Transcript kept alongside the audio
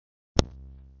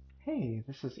Hey,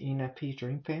 this is ENFP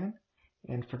Dream Fan,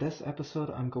 and for this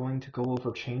episode, I'm going to go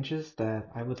over changes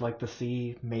that I would like to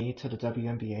see made to the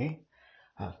WNBA.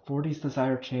 For these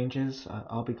desired changes,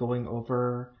 I'll be going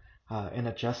over an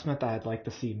adjustment that I'd like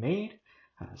to see made.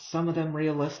 Some of them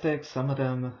realistic, some of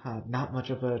them not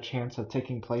much of a chance of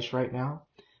taking place right now.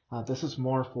 This is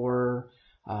more for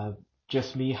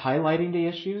just me highlighting the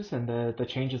issues and the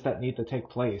changes that need to take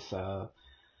place.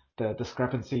 The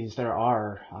discrepancies there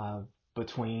are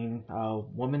between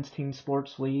women's team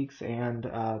sports leagues and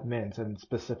men's, and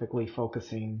specifically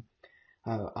focusing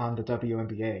on the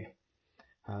WNBA.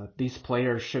 These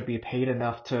players should be paid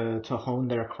enough to hone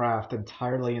their craft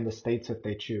entirely in the States if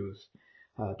they choose.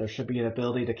 There should be an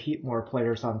ability to keep more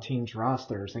players on teams'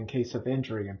 rosters in case of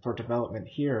injury and for development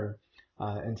here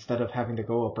instead of having to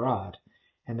go abroad.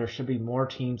 And there should be more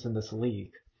teams in this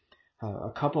league.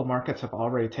 A couple markets have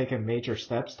already taken major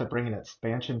steps to bring an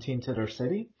expansion team to their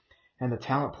city, and the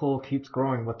talent pool keeps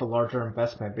growing with the larger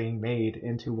investment being made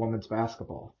into women's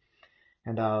basketball.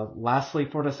 And lastly,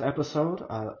 for this episode,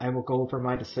 I will go over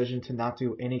my decision to not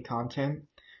do any content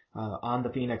on the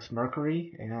Phoenix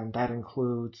Mercury, and that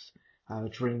includes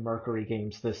Dream Mercury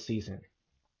games this season.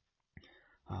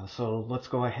 So let's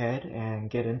go ahead and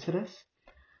get into this.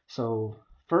 So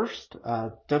first,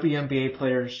 WNBA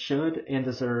players should and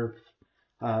deserve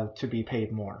to be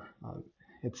paid more.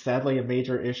 It's sadly a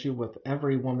major issue with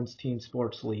every women's team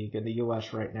sports league in the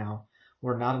U.S. right now,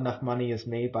 where not enough money is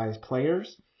made by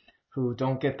players who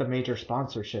don't get the major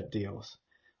sponsorship deals.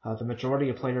 The majority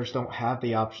of players don't have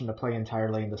the option to play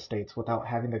entirely in the States without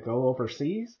having to go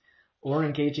overseas or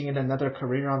engaging in another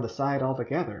career on the side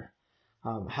altogether.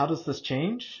 How does this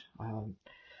change?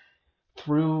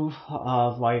 Through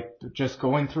like just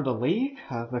going through the league.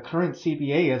 The current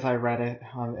CBA, as I read it,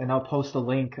 and I'll post a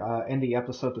link in the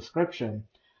episode description,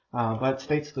 but it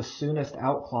states the soonest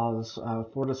out clause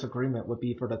for this agreement would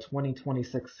be for the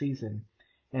 2026 season,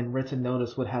 and written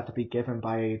notice would have to be given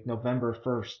by November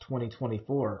 1st,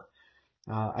 2024.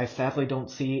 I sadly don't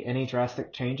see any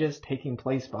drastic changes taking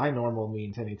place by normal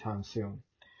means anytime soon.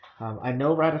 I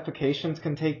know ratifications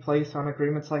can take place on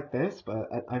agreements like this, but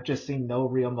I've just seen no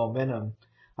real momentum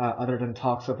other than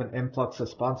talks of an influx of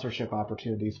sponsorship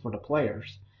opportunities for the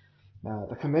players.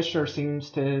 The commissioner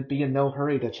seems to be in no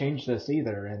hurry to change this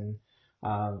either, and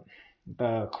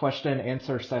the question and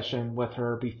answer session with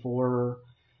her before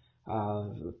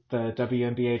the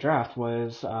WNBA draft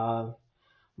was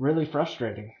really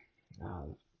frustrating. Uh,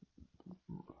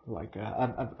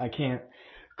 I can't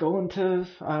go into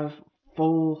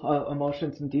full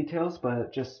emotions and details,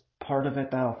 but just part of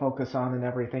it that I'll focus on and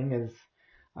everything is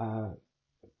uh,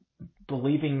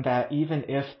 believing that even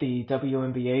if the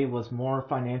WNBA was more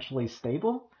financially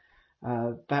stable,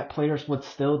 that players would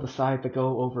still decide to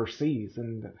go overseas,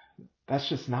 and that's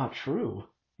just not true.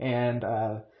 And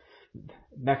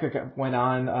Mecca went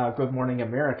on Good Morning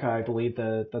America, I believe,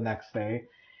 the next day,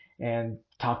 and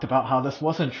talked about how this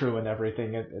wasn't true and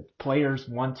everything. Players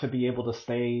want to be able to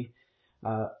stay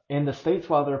in the States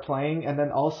while they're playing, and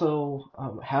then also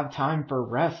have time for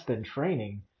rest and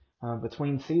training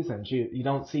between seasons. You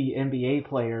don't see NBA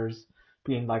players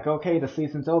being like, okay, the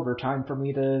season's over, time for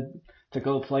me to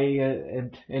go play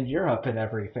in Europe and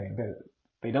everything.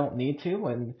 They don't need to,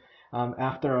 and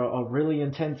after a really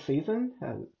intense season,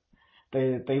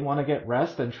 they want to get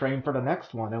rest and train for the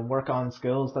next one and work on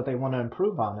skills that they want to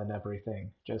improve on and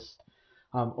everything. Just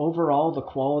overall, the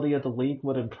quality of the league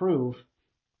would improve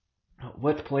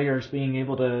with players being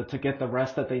able to get the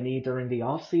rest that they need during the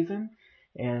off season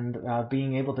and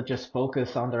being able to just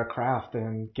focus on their craft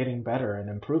and getting better and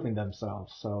improving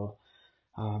themselves. So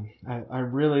I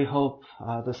really hope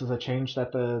this is a change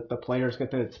that the players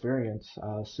get to experience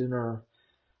sooner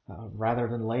rather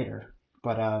than later.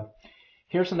 But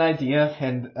here's an idea,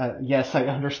 and yes, I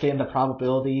understand the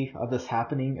probability of this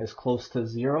happening is close to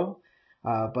zero,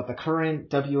 but the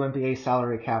current WNBA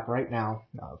salary cap right now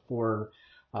for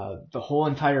the whole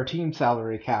entire team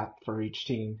salary cap for each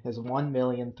team is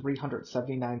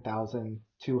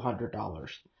 $1,379,200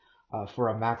 for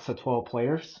a max of 12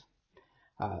 players.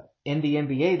 In the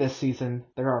NBA this season,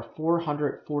 there are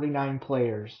 449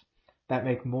 players that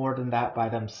make more than that by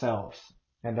themselves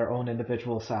and their own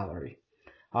individual salary.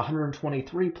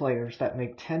 123 players that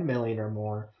make 10 million or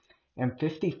more, and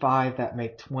 55 that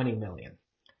make 20 million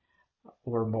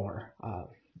or more.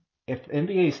 If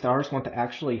NBA stars want to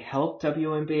actually help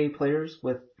WNBA players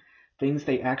with things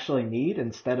they actually need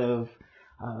instead of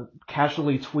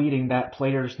casually tweeting that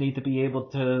players need to be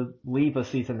able to leave a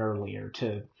season earlier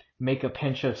to make a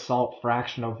pinch of salt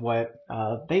fraction of what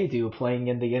they do playing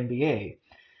in the NBA,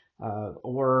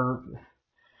 or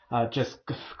just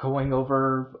going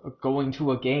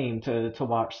to a game to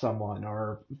watch someone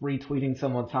or retweeting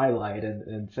someone's highlight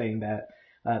and saying that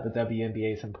the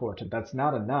WNBA is important. That's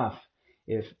not enough.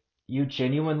 If you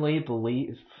genuinely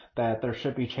believe that there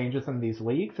should be changes in these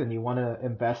leagues and you want to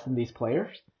invest in these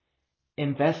players,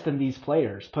 invest in these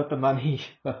players. Put the money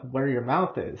where your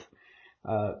mouth is.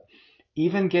 Uh,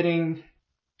 Even getting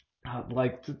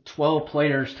like 12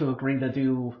 players to agree to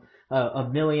do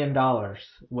 $1 million,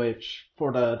 which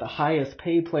for the highest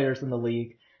paid players in the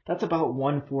league, that's about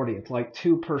 140. It's like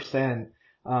 2%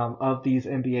 of these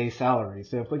NBA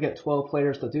salaries. So if we get 12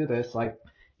 players to do this, like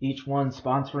each one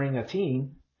sponsoring a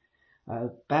team,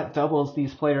 that doubles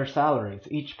these players' salaries.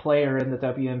 Each player in the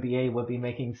WNBA would be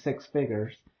making six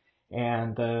figures,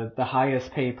 and the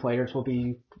highest paid players will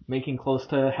be making close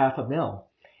to half a mil.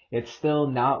 It's still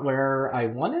not where I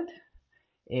want it,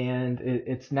 and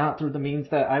it's not through the means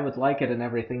that I would like it and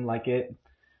everything, like it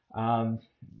um,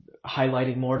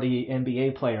 highlighting more the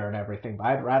NBA player and everything. But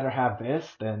I'd rather have this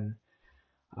than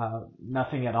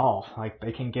nothing at all. Like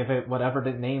they can give it whatever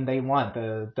the name they want,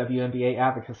 the WNBA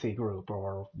advocacy group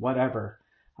or whatever.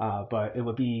 But it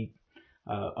would be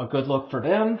a good look for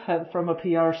them from a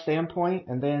PR standpoint.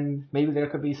 And then maybe there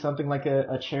could be something like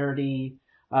a charity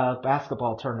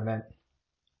basketball tournament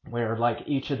where like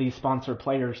each of these sponsored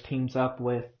players teams up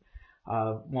with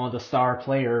one of the star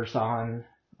players on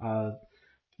uh,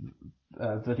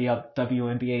 the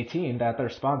WNBA team that they're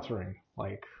sponsoring.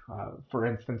 Like, for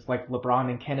instance, like LeBron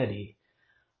and Kennedy,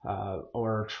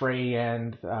 or Trey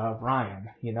and Ryan,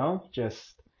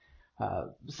 just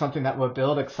something that would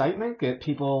build excitement, get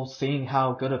people seeing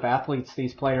how good of athletes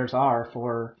these players are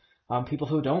for people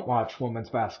who don't watch women's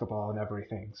basketball and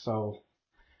everything. So,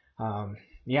 um,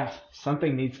 yeah,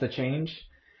 something needs to change.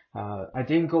 I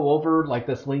didn't go over like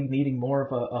this league needing more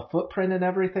of a footprint and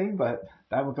everything, but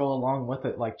that would go along with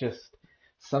it, like just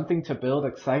something to build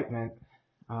excitement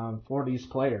for these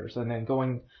players. And then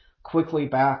going quickly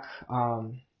back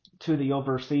to the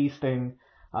overseas thing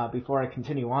before I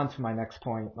continue on to my next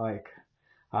point, like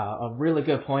a really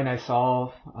good point I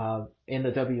saw in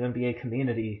the WNBA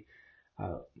community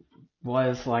uh,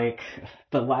 was like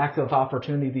the lack of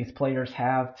opportunity these players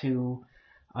have to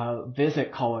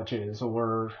visit colleges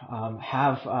or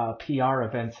have PR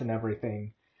events and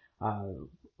everything, uh,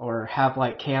 or have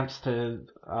like camps to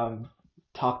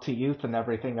talk to youth and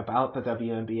everything about the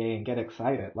WNBA and get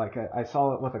excited. Like I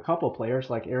saw it with a couple players,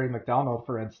 like Ari McDonald,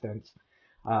 for instance,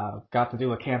 got to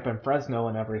do a camp in Fresno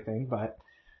and everything, but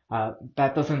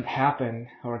that doesn't happen,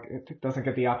 or it doesn't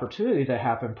get the opportunity to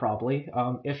happen probably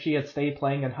if she had stayed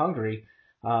playing in Hungary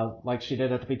like she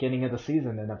did at the beginning of the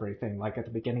season and everything, like at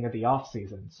the beginning of the off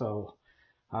season. So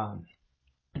um,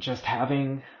 just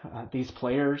having these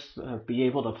players be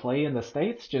able to play in the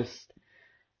States just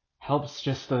helps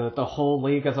just the whole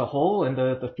league as a whole and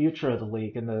the future of the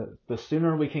league. And the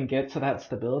sooner we can get to that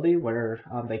stability where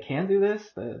they can do this,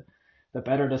 the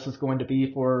better this is going to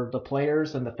be for the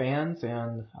players and the fans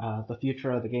and the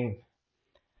future of the game.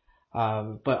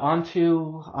 But on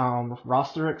to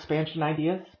roster expansion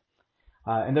ideas.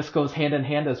 And this goes hand in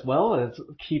hand as well as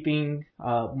keeping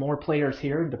more players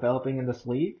here and developing in this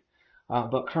league.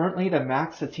 But currently, the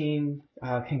max a team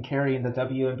can carry in the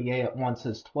WNBA at once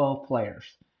is 12 players,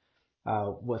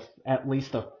 with at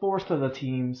least a fourth of the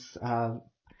teams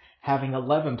having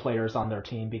 11 players on their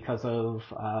team because of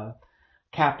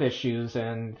cap issues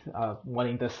and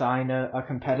wanting to sign a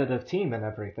competitive team and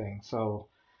everything. So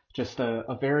just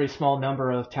a very small number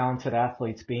of talented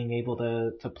athletes being able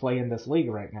to play in this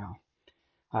league right now.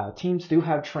 Teams do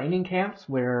have training camps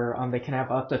where they can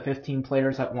have up to 15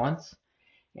 players at once,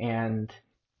 and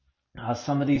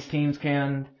some of these teams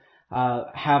can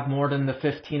have more than the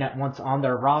 15 at once on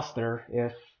their roster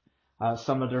if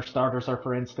some of their starters are,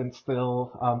 for instance,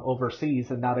 still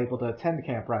overseas and not able to attend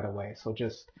camp right away. So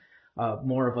just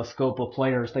more of a scope of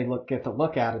players they get to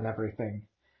look at and everything.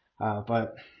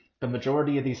 But the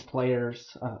majority of these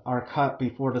players are cut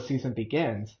before the season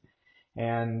begins,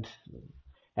 and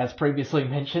as previously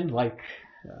mentioned, like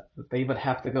they would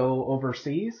have to go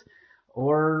overseas,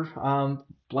 or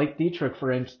Blake Dietrich,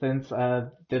 for instance,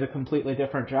 did a completely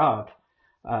different job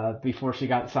before she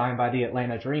got signed by the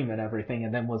Atlanta Dream and everything,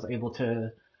 and then was able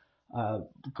to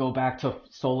go back to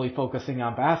solely focusing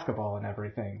on basketball and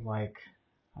everything. Like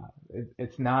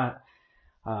it's not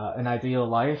an ideal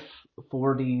life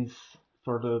for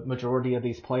the majority of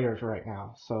these players right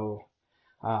now. So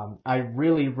I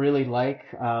really, really like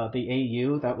the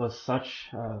AU. That was such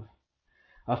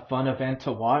a fun event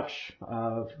to watch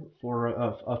for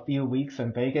a few weeks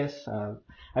in Vegas.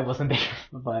 I wasn't there,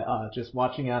 but just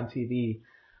watching it on TV,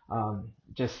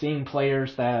 just seeing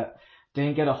players that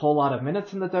didn't get a whole lot of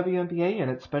minutes in the WNBA,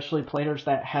 and especially players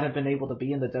that hadn't been able to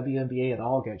be in the WNBA at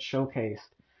all get showcased.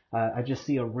 I just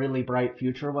see a really bright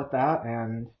future with that,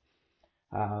 and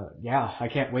yeah, I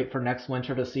can't wait for next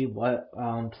winter to see what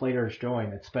players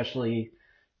join, especially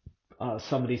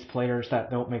some of these players that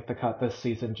don't make the cut this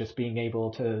season, just being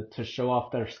able to show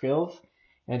off their skills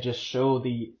and just show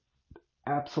the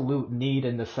absolute need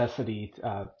and necessity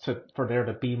for there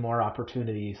to be more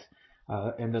opportunities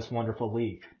in this wonderful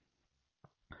league.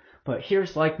 But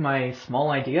here's like my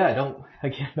small idea. I don't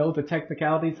again know the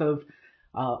technicalities of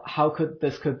how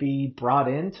could be brought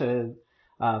in to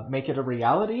make it a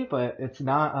reality, but it's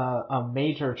not a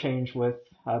major change with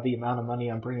the amount of money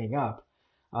I'm bringing up.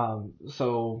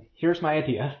 So here's my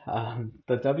idea.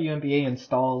 The WNBA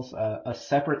installs a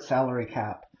separate salary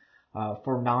cap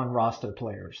for non-roster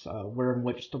players, where in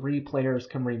which three players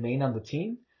can remain on the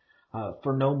team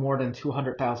for no more than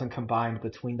 200,000 combined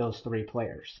between those three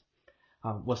players.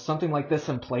 With something like this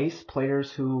in place,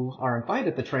 players who are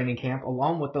invited to training camp,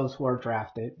 along with those who are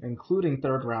drafted, including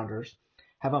third rounders,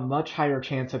 have a much higher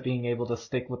chance of being able to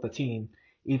stick with the team,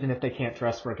 even if they can't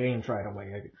dress for games right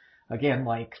away. Again,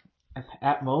 like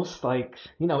at most, like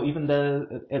even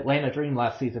the Atlanta Dream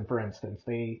last season, for instance,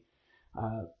 they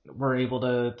were able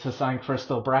to sign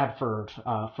Crystal Bradford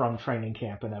from training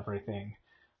camp and everything.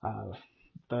 Uh,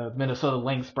 the Minnesota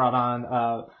Lynx brought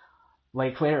on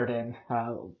Lay Clarendon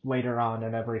later on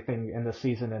and everything in the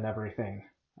season and everything.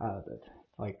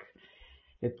 Like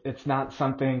it's not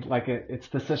something like it's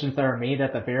decisions that are made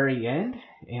at the very end,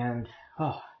 and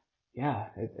oh yeah,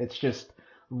 it's just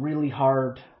really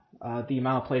hard. The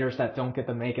amount of players that don't get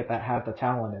to make it that have the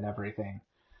talent and everything.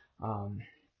 Um,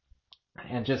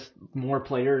 and just more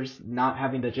players not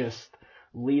having to just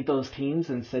leave those teams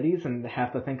and cities and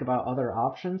have to think about other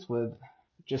options would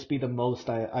just be the most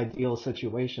ideal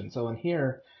situation. So in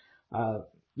here, uh,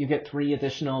 you get three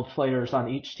additional players on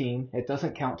each team. It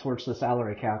doesn't count towards the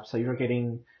salary cap, so you're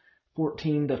getting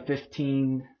 14 to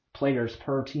 15 players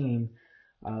per team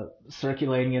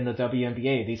circulating in the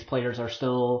WNBA. These players are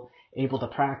still able to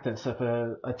practice. If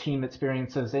a team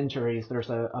experiences injuries, there's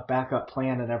a backup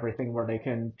plan and everything where they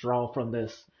can draw from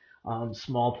this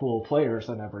small pool of players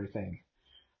and everything.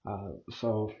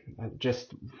 So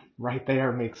just right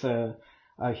there makes a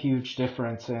huge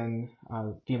difference in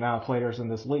the amount of players in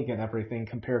this league and everything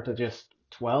compared to just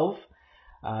 12.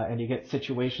 And you get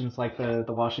situations like the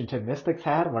Washington Mystics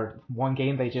had, where one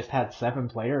game they just had 7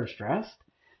 players dressed,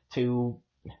 to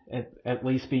at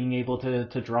least being able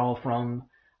to draw from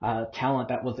talent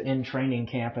that was in training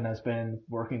camp and has been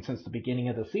working since the beginning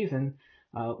of the season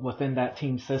within that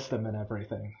team system and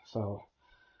everything. So,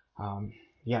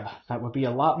 yeah, that would be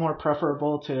a lot more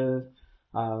preferable to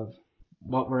uh,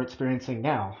 what we're experiencing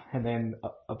now. And then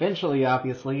eventually,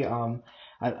 obviously,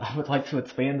 I would like to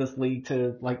expand this league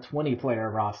to like 20 player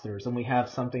rosters, and we have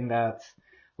something that's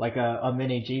like a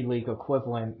mini G League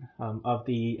equivalent of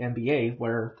the NBA,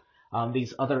 where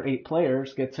these other 8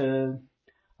 players get to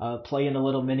play in a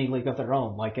little mini league of their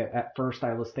own. Like at first,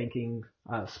 I was thinking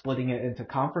splitting it into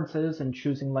conferences and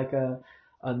choosing like a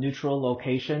neutral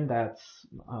location that's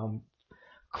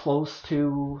close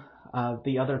to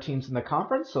the other teams in the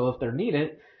conference. So if they're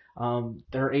needed,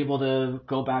 they're able to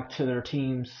go back to their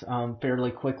teams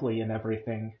fairly quickly and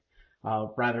everything,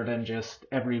 rather than just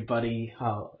everybody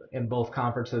in both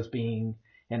conferences being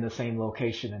in the same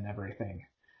location and everything.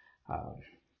 Um,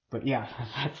 but yeah,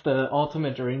 that's the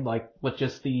ultimate dream. Like with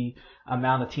just the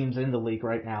amount of teams in the league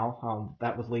right now,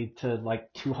 that would lead to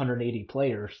like 280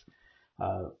 players,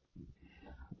 uh,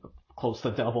 close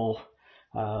to double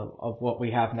of what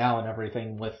we have now and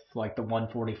everything with like the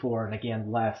 144 and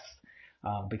again less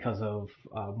because of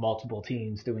multiple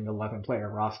teams doing 11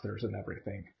 player rosters and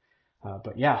everything.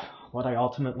 But yeah, what I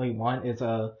ultimately want is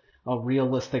a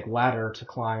realistic ladder to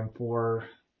climb for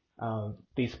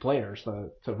these players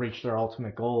to reach their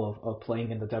ultimate goal of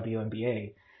playing in the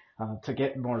WNBA. To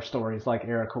get more stories like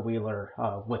Erica Wheeler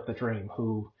with the Dream,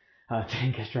 who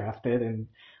didn't get drafted and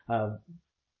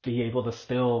be able to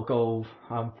still go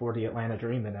for the Atlanta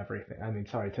Dream and everything. I mean,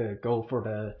 sorry, to go for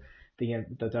the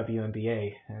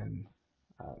WNBA and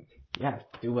yeah,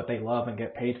 do what they love and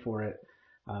get paid for it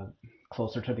uh,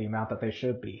 closer to the amount that they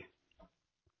should be.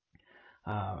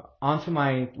 On to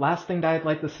my last thing that I'd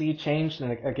like to see changed,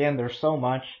 and again, there's so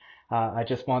much. I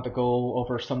just want to go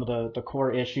over some of the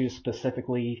core issues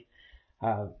specifically.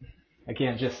 Uh,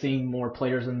 Again, just seeing more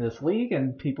players in this league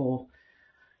and people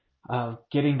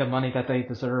getting the money that they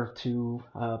deserve to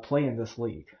play in this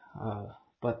league.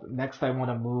 But next, I want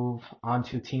to move on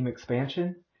to team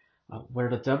expansion, where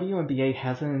the WNBA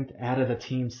hasn't added a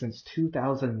team since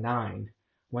 2009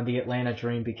 when the Atlanta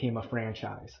Dream became a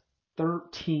franchise.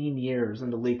 13 years,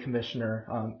 and the league commissioner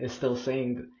is still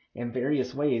saying in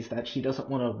various ways that she doesn't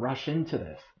want to rush into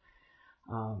this,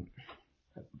 um,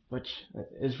 which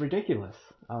is ridiculous.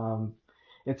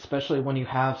 Especially when you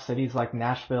have cities like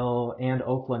Nashville and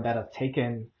Oakland that have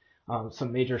taken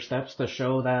some major steps to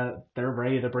show that they're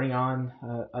ready to bring on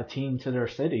a team to their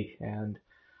city, and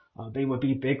they would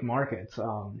be big markets.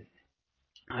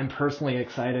 I'm personally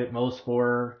excited most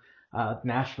for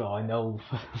Nashville. I know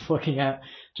looking at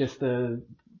just the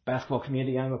basketball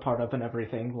community I'm a part of and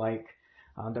everything, like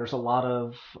there's a lot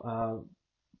of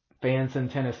fans in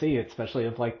Tennessee, especially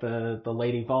of like the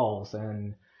Lady Vols,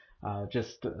 and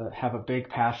just have a big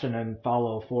passion and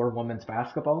follow for women's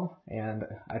basketball. And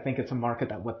I think it's a market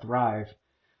that would thrive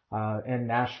in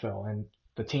Nashville. And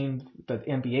the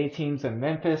NBA teams in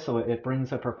Memphis, so it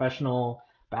brings a professional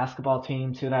basketball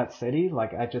team to that city.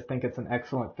 Like, I just think it's an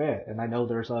excellent fit. And I know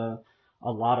there's a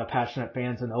lot of passionate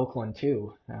fans in Oakland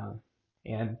too.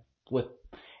 And with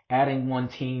adding one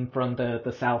team from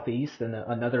the Southeast and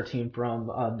another team from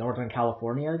Northern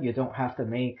California, you don't have to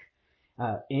make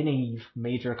any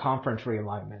major conference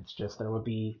realignments. Just there would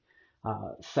be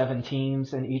 7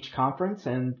 teams in each conference,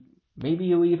 and maybe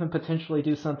you even potentially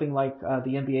do something like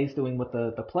the NBA is doing with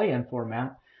the play-in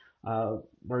format,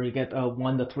 where you get a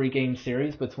 1 to 3 game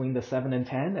series between the 7 and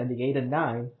 10 and the 8 and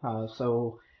 9.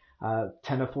 So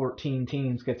 10 to 14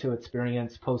 teams get to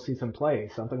experience postseason play,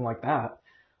 something like that.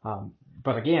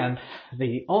 But again,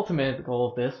 the ultimate goal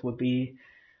of this would be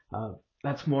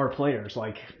that's more players.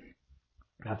 Like,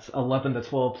 that's 11 to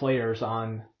 12 players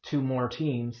on 2 more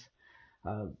teams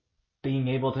uh, being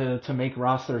able to make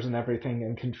rosters and everything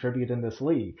and contribute in this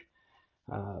league.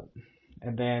 Uh,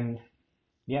 and then,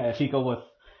 yeah, if you go with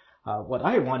what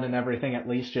I want and everything, at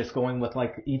least just going with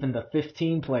like even the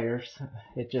 15 players,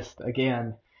 it just,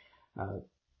 again, uh,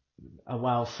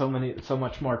 allows so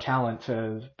much more talent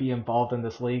to be involved in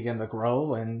this league and to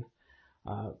grow, and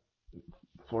uh,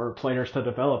 for players to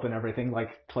develop and everything.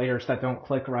 Like, players that don't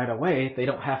click right away, they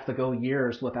don't have to go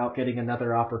years without getting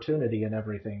another opportunity and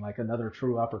everything, like another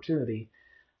true opportunity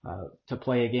to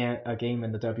play a game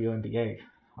in the WNBA.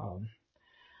 Um,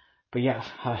 but yeah,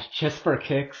 just for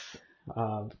kicks,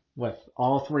 with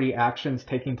all 3 actions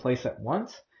taking place at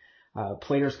once,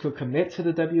 players could commit to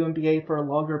the WNBA for a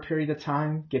longer period of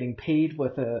time, getting paid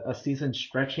with a season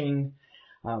stretching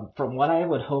from what I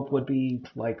would hope would be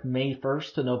like May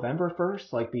 1st to November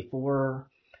 1st, like before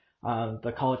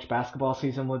the college basketball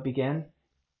season would begin,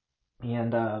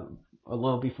 and a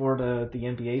little before the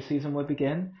NBA season would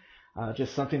begin.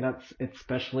 Just something that's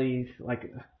especially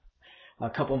like a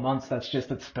couple months that's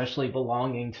just especially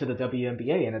belonging to the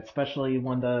WNBA, and especially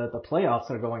when the playoffs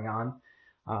are going on.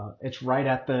 It's right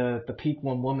at the peak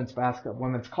when women's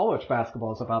college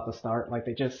basketball is about to start. Like,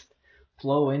 they just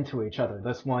flow into each other.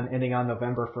 This one ending on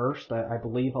November 1st. I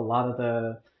believe a lot of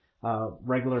the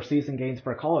regular season games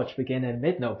for college begin in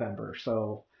mid-November.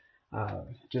 So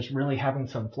just really having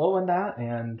some flow in that,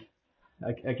 and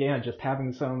again, just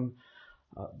having some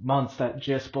months that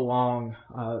just belong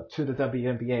to the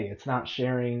WNBA. It's not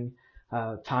sharing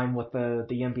time with the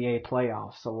NBA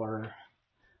playoffs, or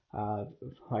uh,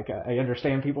 like, I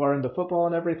understand people are into football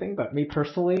and everything, but me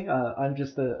personally, I'm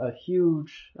just a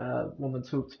huge women's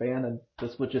hoops fan, and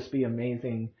this would just be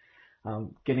amazing,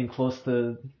 getting close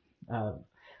to uh,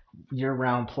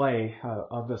 year-round play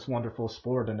of this wonderful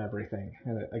sport and everything.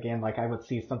 And again, like, I would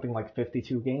see something like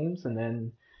 52 games, and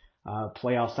then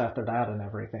playoffs after that and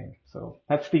everything. So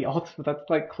that's the ultimate. That's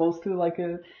like close to like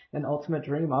an ultimate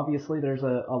dream. Obviously, there's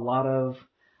a lot of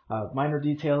minor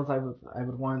details I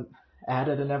would want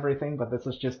added and everything, but this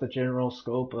is just the general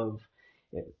scope of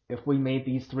if we made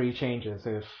these 3 changes.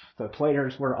 If the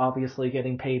players were obviously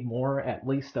getting paid more, at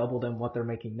least double than what they're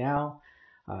making now.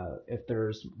 If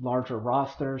there's larger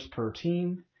rosters per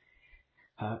team,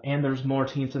 and there's more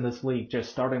teams in this league,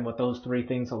 just starting with those 3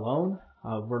 things alone,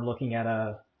 we're looking at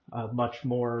a much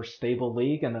more stable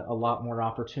league and a lot more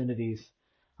opportunities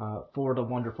for the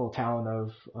wonderful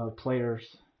talent of players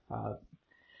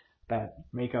that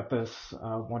make up this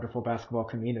wonderful basketball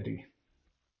community.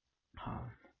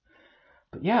 Um,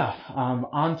 but yeah,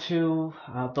 on to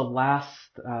the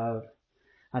last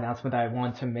announcement I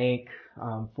want to make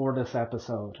for this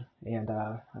episode. And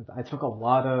I took a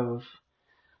lot of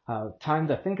time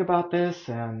to think about this,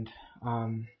 and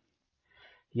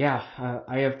yeah,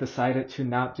 I have decided to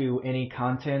not do any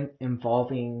content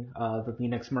involving the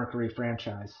Phoenix Mercury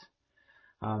franchise.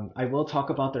 I will talk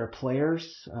about their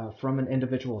players from an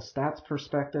individual stats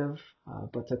perspective,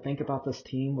 but to think about this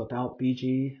team without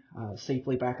BG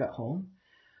safely back at home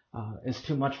is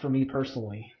too much for me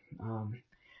personally.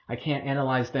 I can't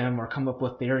analyze them or come up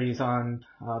with theories on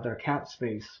their cap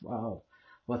space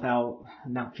without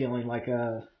not feeling like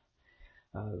a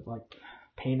like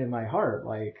pain in my heart.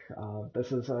 Like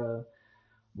this is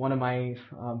one of my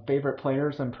favorite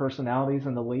players and personalities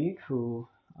in the league who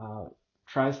uh,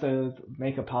 tries to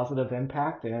make a positive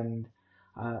impact, and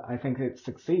I think it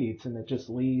succeeds, and it just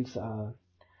leaves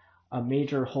a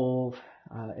major hole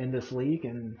in this league.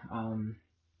 And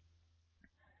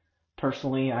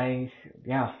personally, I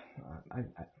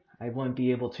I wouldn't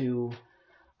be able to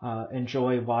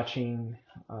enjoy watching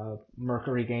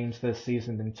Mercury games this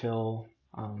season until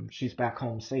she's back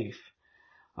home safe.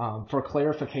 For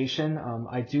clarification,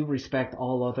 I do respect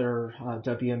all other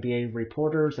WNBA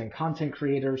reporters and content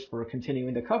creators for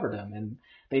continuing to cover them, and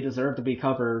they deserve to be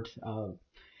covered,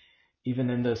 even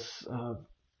in this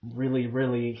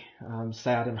really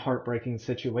sad and heartbreaking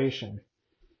situation.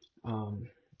 Um,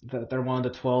 they're one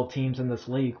of the 12 teams in this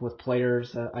league with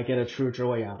players that I get a true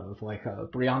joy out of, like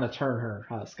Brianna Turner,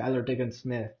 Skylar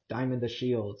Diggins-Smith, Diamond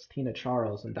DeShields, Tina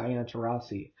Charles, and Diana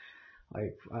Taurasi.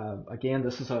 Like, again,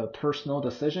 this is a personal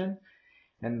decision,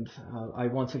 and I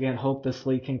once again hope this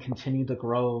league can continue to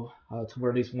grow to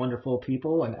where these wonderful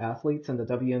people and athletes in the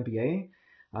WNBA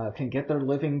can get their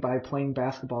living by playing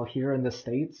basketball here in the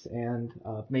States and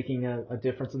making a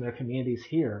difference in their communities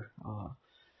here.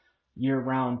 Year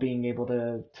round, being able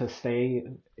to stay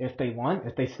if they want.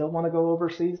 If they still want to go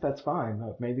overseas, that's fine.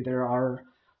 Maybe there are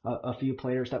a few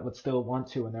players that would still want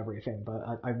to and everything, but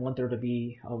I want there to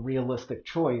be a realistic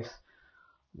choice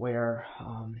where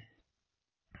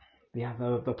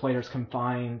the players can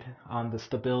find the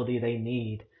stability they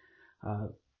need uh,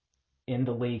 in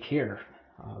the league here,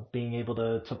 being able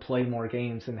to play more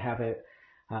games and have it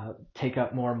take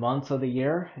up more months of the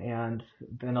year, and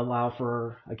then allow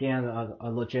for again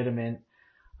a legitimate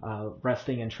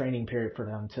resting and training period for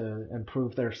them to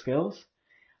improve their skills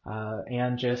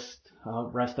and just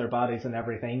rest their bodies and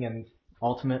everything. And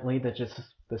ultimately,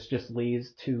 this just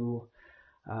leads to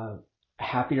uh,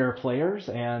 happier players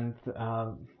and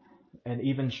an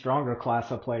even stronger class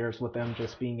of players with them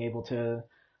just being able to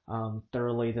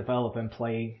thoroughly develop and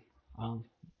play um,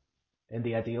 in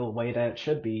the ideal way that it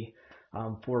should be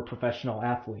for professional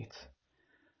athletes.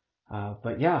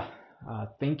 But yeah,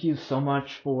 thank you so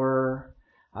much for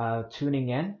tuning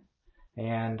in.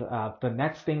 And the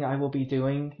next thing I will be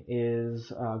doing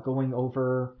is going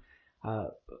over uh,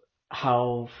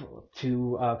 how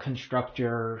to construct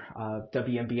your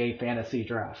WNBA fantasy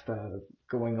draft,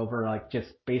 going over like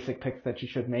just basic picks that you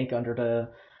should make under the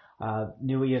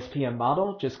new ESPN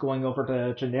model, just going over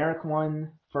the generic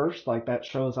one first, like that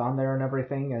shows on there and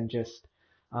everything, and just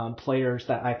players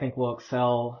that I think will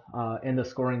excel in the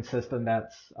scoring system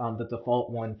that's the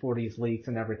default one for these leagues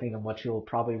and everything, and what you'll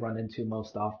probably run into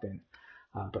most often.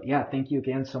 But yeah, thank you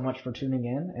again so much for tuning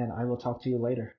in, and I will talk to you later.